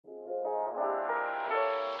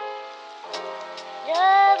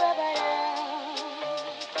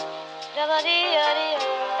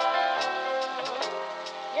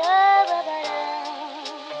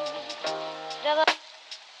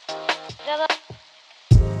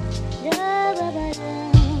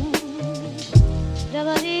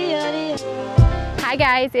Hi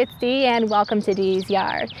guys, it's Dee and welcome to Dee's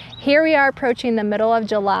Yard. Here we are approaching the middle of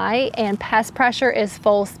July and pest pressure is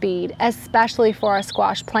full speed, especially for our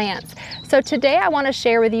squash plants. So today I want to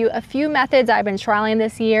share with you a few methods I've been trialing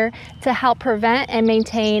this year to help prevent and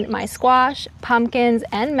maintain my squash, pumpkins,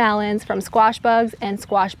 and melons from squash bugs and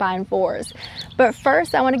squash vine borers. But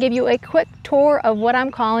first I want to give you a quick tour of what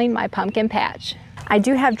I'm calling my pumpkin patch. I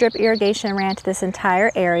do have drip irrigation ran to this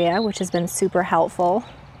entire area, which has been super helpful.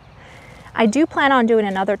 I do plan on doing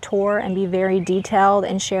another tour and be very detailed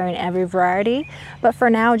and sharing every variety, but for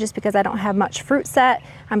now, just because I don't have much fruit set,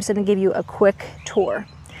 I'm just gonna give you a quick tour.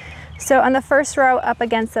 So on the first row up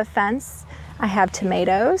against the fence, I have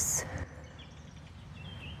tomatoes.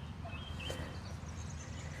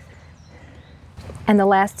 And the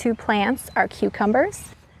last two plants are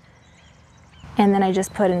cucumbers. And then I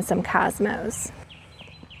just put in some cosmos.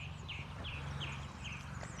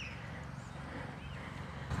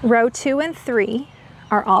 Row 2 and 3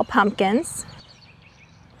 are all pumpkins.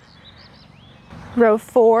 Row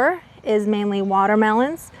 4 is mainly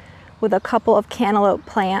watermelons with a couple of cantaloupe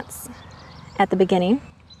plants at the beginning.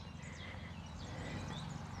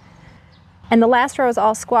 And the last row is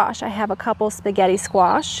all squash. I have a couple spaghetti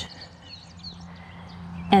squash,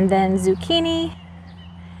 and then zucchini,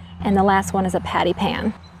 and the last one is a patty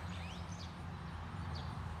pan.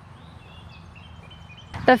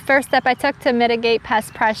 The first step I took to mitigate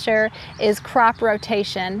pest pressure is crop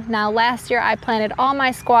rotation. Now last year I planted all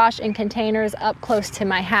my squash in containers up close to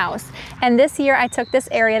my house. And this year I took this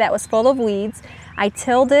area that was full of weeds, I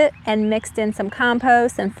tilled it and mixed in some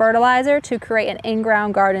compost and fertilizer to create an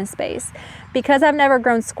in-ground garden space. Because I've never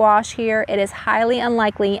grown squash here, it is highly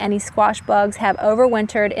unlikely any squash bugs have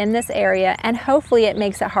overwintered in this area, and hopefully it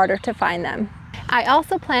makes it harder to find them. I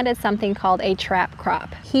also planted something called a trap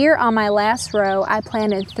crop. Here on my last row, I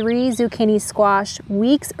planted 3 zucchini squash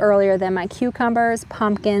weeks earlier than my cucumbers,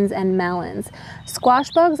 pumpkins, and melons. Squash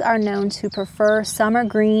bugs are known to prefer summer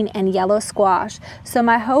green and yellow squash, so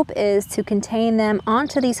my hope is to contain them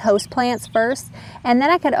onto these host plants first, and then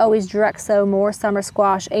I could always direct sow more summer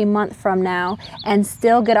squash a month from now and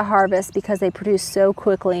still get a harvest because they produce so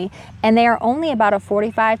quickly, and they are only about a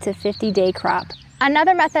 45 to 50 day crop.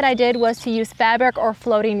 Another method I did was to use fabric or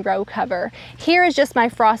floating row cover. Here is just my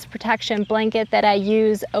frost protection blanket that I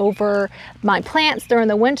use over my plants during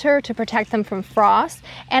the winter to protect them from frost.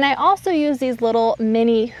 And I also use these little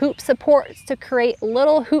mini hoop supports to create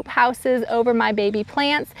little hoop houses over my baby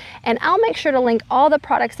plants. And I'll make sure to link all the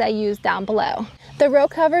products I use down below. The row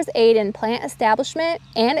covers aid in plant establishment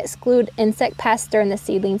and exclude insect pests during the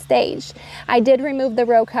seedling stage. I did remove the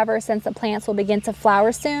row cover since the plants will begin to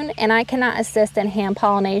flower soon, and I cannot assist in hand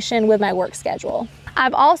pollination with my work schedule.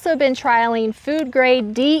 I've also been trialing food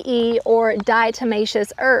grade DE or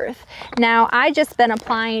diatomaceous earth. Now I just been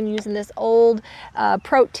applying using this old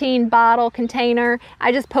protein bottle container.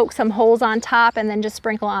 I just poke some holes on top and then just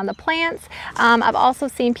sprinkle on the plants. I've also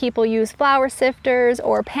seen people use flour sifters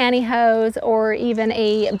or pantyhose or even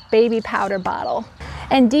a baby powder bottle.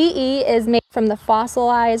 And DE is made from the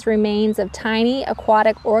fossilized remains of tiny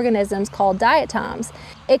aquatic organisms called diatoms.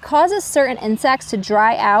 It causes certain insects to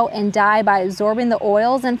dry out and die by absorbing the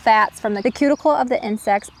oils and fats from the cuticle of the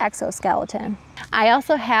insect's exoskeleton. I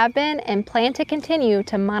also have been and plan to continue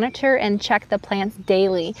to monitor and check the plants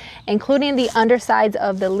daily, including the undersides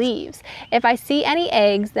of the leaves. If I see any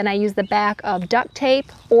eggs, then I use the back of duct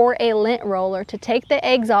tape or a lint roller to take the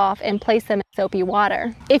eggs off and place them in soapy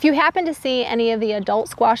water. If you happen to see any of the adult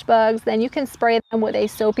squash bugs, then you can spray them with a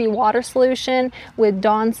soapy water solution with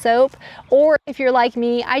Dawn soap, or if you're like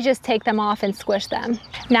me, I just take them off and squish them.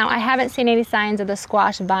 Now, I haven't seen any signs of the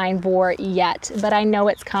squash vine borer yet, but I know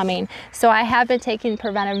it's coming. So I have been taking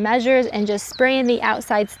preventive measures and just spraying the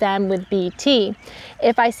outside stem with BT.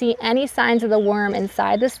 If I see any signs of the worm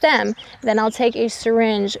inside the stem, then I'll take a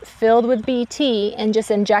syringe filled with BT and just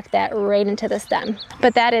inject that right into the stem.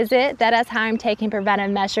 But that is it. That is how I'm taking preventive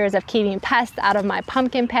measures of keeping pests out of my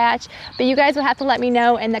pumpkin patch. But you guys will have to let me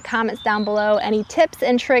know in the comments down below any tips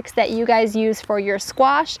and tricks that you guys use for your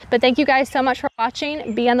squash. But thank you guys so much for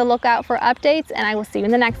watching. Be on the lookout for updates, and I will see you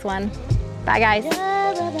in the next one. Bye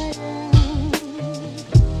guys.